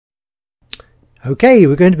Okay,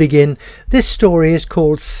 we're going to begin. This story is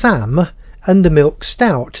called Sam and the Milk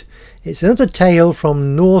Stout. It's another tale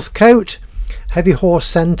from Northcote Heavy Horse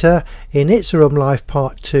Centre in It's a Rum Life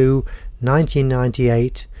Part 2,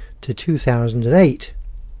 1998 to 2008.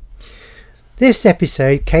 This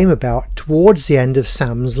episode came about towards the end of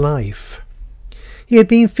Sam's life. He had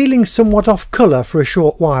been feeling somewhat off colour for a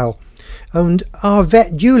short while, and our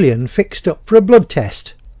vet Julian fixed up for a blood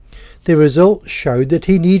test. The results showed that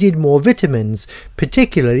he needed more vitamins,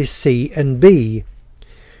 particularly C and B.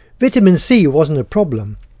 Vitamin C wasn't a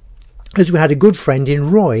problem, as we had a good friend in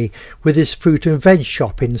Roy with his fruit and veg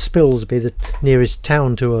shop in Spilsby, the nearest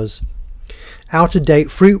town to us. Out-of-date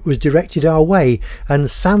fruit was directed our way, and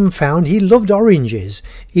Sam found he loved oranges,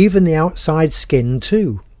 even the outside skin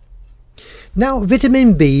too. Now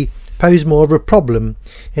vitamin B posed more of a problem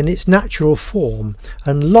in its natural form,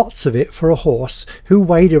 and lots of it for a horse who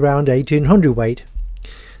weighed around 18 hundredweight.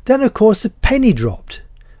 Then of course the penny dropped.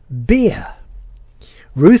 Beer.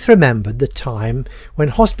 Ruth remembered the time when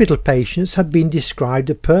hospital patients had been described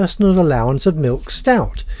a personal allowance of milk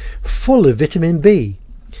stout, full of vitamin B,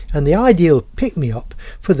 and the ideal pick-me-up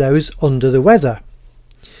for those under the weather.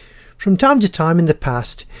 From time to time in the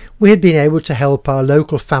past, we had been able to help our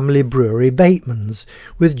local family brewery Bateman's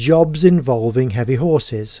with jobs involving heavy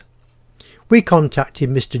horses. We contacted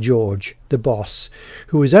Mr. George, the boss,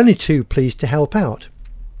 who was only too pleased to help out.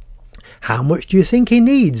 "How much do you think he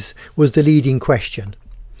needs?" was the leading question.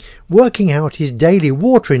 Working out his daily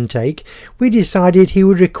water intake, we decided he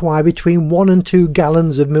would require between 1 and 2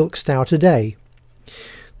 gallons of milk stout a day.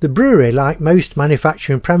 The brewery, like most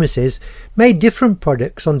manufacturing premises, made different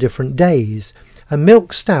products on different days, and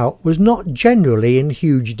milk stout was not generally in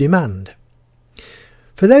huge demand.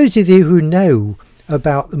 For those of you who know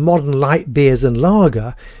about the modern light beers and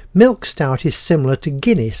lager, milk stout is similar to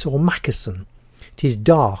Guinness or Mackeson. It is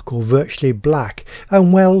dark or virtually black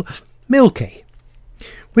and, well, milky.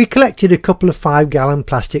 We collected a couple of 5-gallon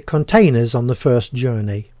plastic containers on the first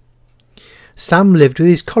journey. Sam lived with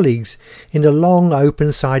his colleagues in a long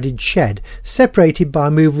open-sided shed separated by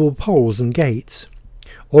movable poles and gates.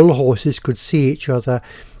 All the horses could see each other,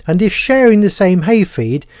 and if sharing the same hay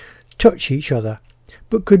feed, touch each other,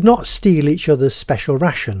 but could not steal each other's special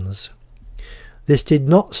rations. This did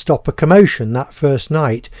not stop a commotion that first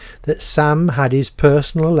night that Sam had his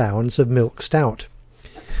personal allowance of milk stout.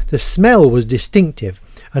 The smell was distinctive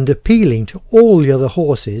and appealing to all the other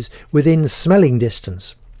horses within smelling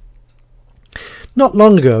distance. Not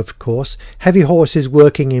long ago, of course, heavy horses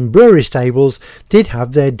working in brewery stables did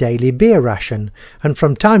have their daily beer ration, and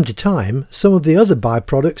from time to time some of the other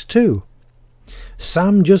byproducts too.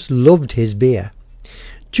 Sam just loved his beer.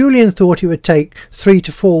 Julian thought it would take 3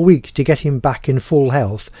 to 4 weeks to get him back in full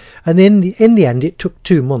health, and in the end it took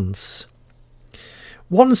 2 months.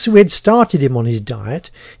 Once we had started him on his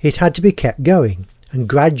diet, it had to be kept going, and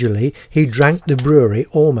gradually he drank the brewery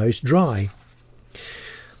almost dry.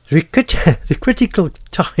 The critical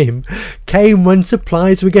time came when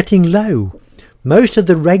supplies were getting low. Most of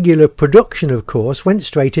the regular production, of course, went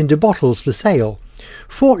straight into bottles for sale.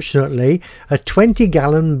 Fortunately, a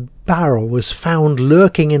 20-gallon barrel was found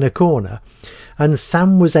lurking in a corner, and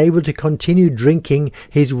Sam was able to continue drinking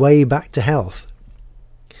his way back to health.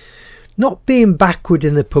 Not being backward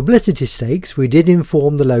in the publicity stakes, we did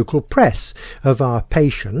inform the local press of our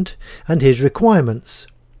patient and his requirements.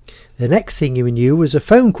 The next thing we knew was a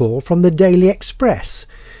phone call from the Daily Express,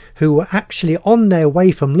 who were actually on their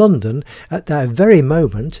way from London at that very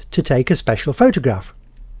moment to take a special photograph.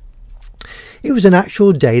 It was an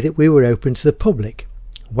actual day that we were open to the public.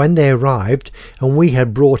 When they arrived, and we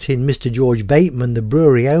had brought in Mr. George Bateman, the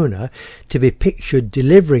brewery owner, to be pictured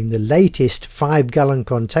delivering the latest 5-gallon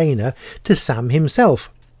container to Sam himself.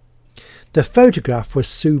 The photograph was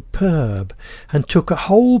superb and took a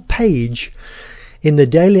whole page in the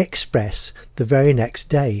Daily Express the very next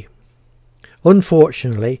day.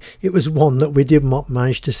 Unfortunately, it was one that we did not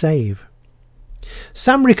manage to save.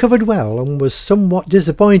 Sam recovered well and was somewhat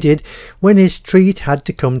disappointed when his treat had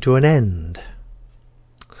to come to an end.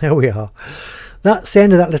 There we are. That's the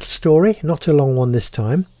end of that little story. Not a long one this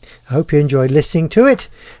time. I hope you enjoyed listening to it.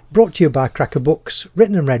 Brought to you by Cracker Books,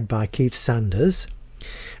 written and read by Keith Sanders.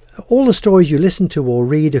 All the stories you listen to or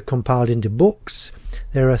read are compiled into books.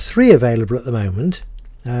 There are 3 available at the moment.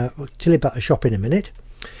 I'll tell you about the shop in a minute.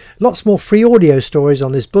 Lots more free audio stories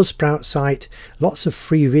on this Buzzsprout site. Lots of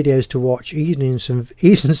free videos to watch, even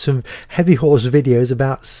some heavy horse videos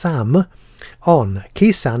about Sam on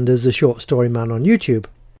Keith Sanders, the Short Story Man on YouTube.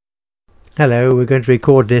 Hello, we're going to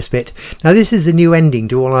record this bit. Now this is the new ending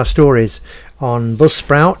to all our stories. on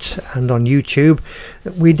Buzzsprout and on YouTube.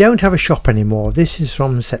 We don't have a shop anymore. This is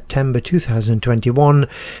from September 2021.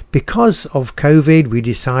 Because of COVID, we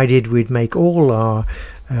decided we'd make all our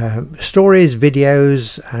stories,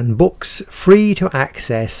 videos and books free to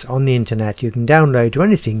access on the internet. You can download to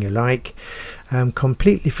anything you like,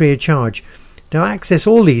 completely free of charge. Now, access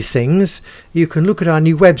all these things, you can look at our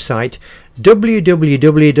new website,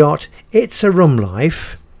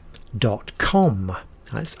 www.itsarumlife.com.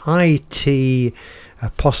 That's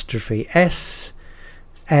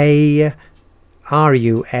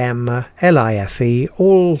IT'Sarumlife,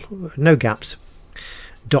 all no gaps,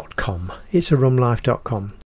 .com. itsarumlife.com.